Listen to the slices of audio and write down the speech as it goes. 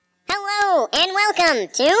Hello, and welcome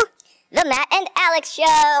to the Matt and Alex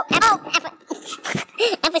Show.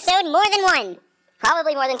 Episode more than one.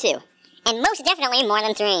 Probably more than two. And most definitely more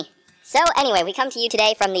than three. So anyway, we come to you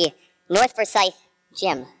today from the North Forsyth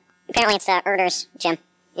gym. Apparently it's Erder's gym.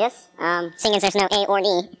 Yes? Seeing as there's no A or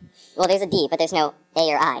D. Well, there's a D, but there's no A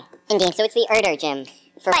or I. Indeed. So it's the Erder gym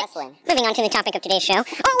for wrestling. Moving on to the topic of today's show.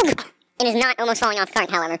 Oh! It is not almost falling off the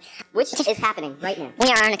cart, however. Which is happening right now. We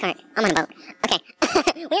are on a cart. I'm on a boat. Okay.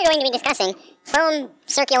 We are going to be discussing foam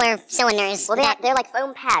circular cylinders. Well, they're like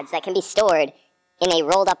foam pads that can be stored in a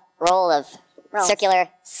rolled up roll of circular,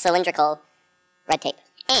 cylindrical red tape.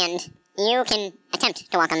 And you can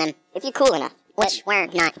attempt to walk on them. If you're cool enough. Which we're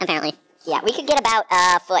not, apparently. Yeah, we could get about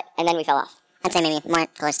a foot, and then we fell off. I'd say maybe more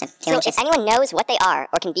close to 2 inches. So if anyone knows what they are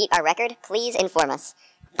or can beat our record, please inform us.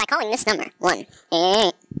 By calling this number,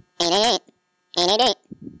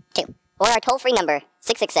 1-888-888-888-2. Or our toll-free number,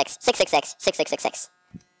 666-666-6666.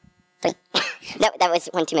 3. No, that was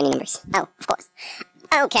one too many numbers. Oh, of course.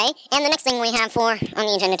 Okay, and the next thing we have on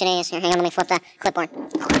the agenda today is, hang on, let me flip the clipboard.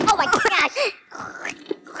 Oh my gosh!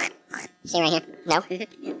 See right here? No?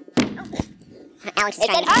 Alex is it's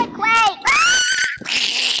trying an earthquake!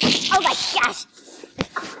 Oh my gosh!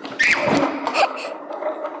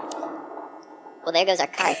 Well, there goes our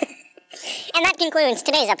cart. And that concludes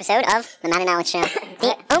today's episode of The Matt and Alex Show.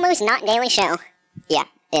 The almost not daily show. Yeah,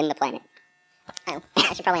 in the planet. Oh,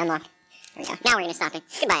 I should probably unlock. There we go. Now we're going to stop it.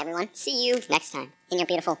 Goodbye, everyone. See you next time. In your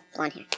beautiful blonde hair.